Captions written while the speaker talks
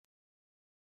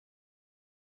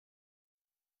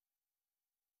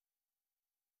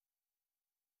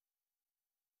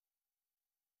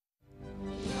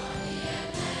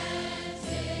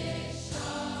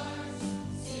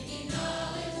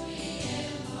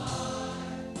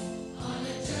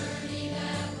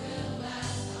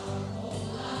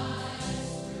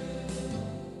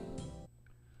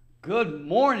Good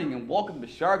morning and welcome to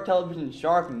Shark Television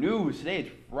Shark News. Today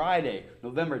is Friday,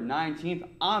 November 19th.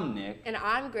 I'm Nick. And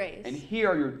I'm Grace. And here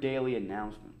are your daily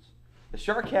announcements. The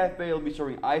Shark Cafe will be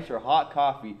serving iced or hot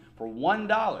coffee for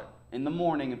 $1 in the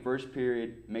morning and first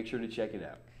period. Make sure to check it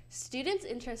out. Students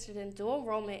interested in dual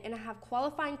enrollment and have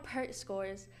qualifying PERT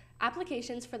scores,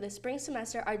 applications for the spring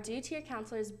semester are due to your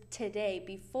counselors today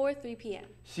before 3 p.m.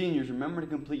 Seniors, remember to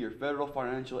complete your federal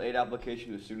financial aid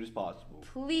application as soon as possible.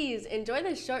 Please enjoy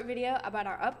this short video about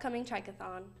our upcoming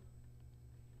Trichathon.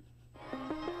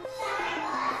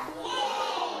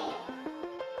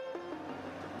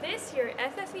 This year,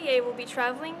 FFEA will be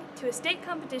traveling to a state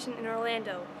competition in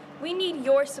Orlando. We need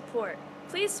your support.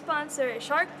 Please sponsor a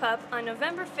Shark Pup on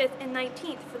November 5th and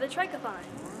 19th for the Trichathon.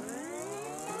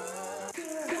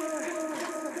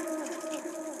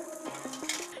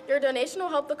 Your donation will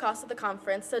help the cost of the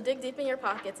conference, so dig deep in your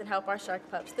pockets and help our Shark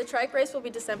Pups. The Trike Race will be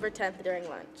December 10th during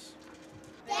lunch.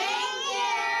 Thank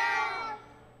you!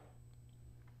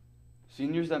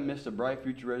 Seniors that missed the Bright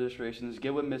Future registrations,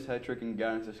 get with Ms. Hetrick and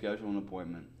guidance to schedule an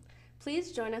appointment.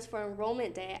 Please join us for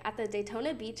Enrollment Day at the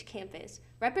Daytona Beach campus.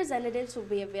 Representatives will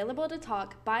be available to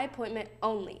talk by appointment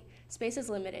only. Space is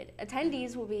limited.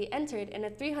 Attendees will be entered in a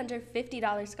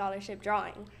 $350 scholarship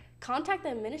drawing. Contact the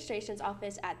administration's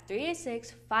office at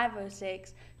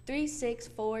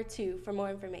 386-506-3642 for more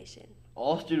information.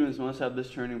 All students must have this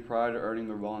training prior to earning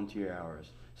their volunteer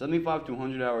hours. 75 to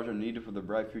 100 hours are needed for the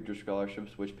Bright Future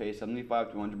Scholarships, which pay 75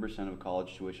 to 100% of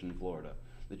college tuition in Florida.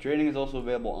 The training is also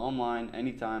available online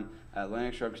anytime at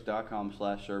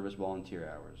AtlanticSharks.com/service volunteer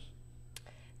hours.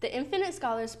 The Infinite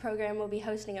Scholars Program will be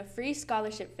hosting a free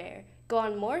scholarship fair. Go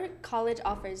on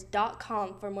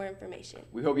morecollegeoffers.com for more information.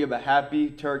 We hope you have a happy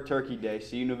Turkey Day.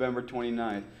 See you November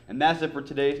 29th. And that's it for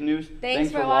today's news.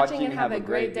 Thanks for watching and have a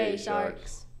great day,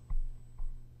 Sharks.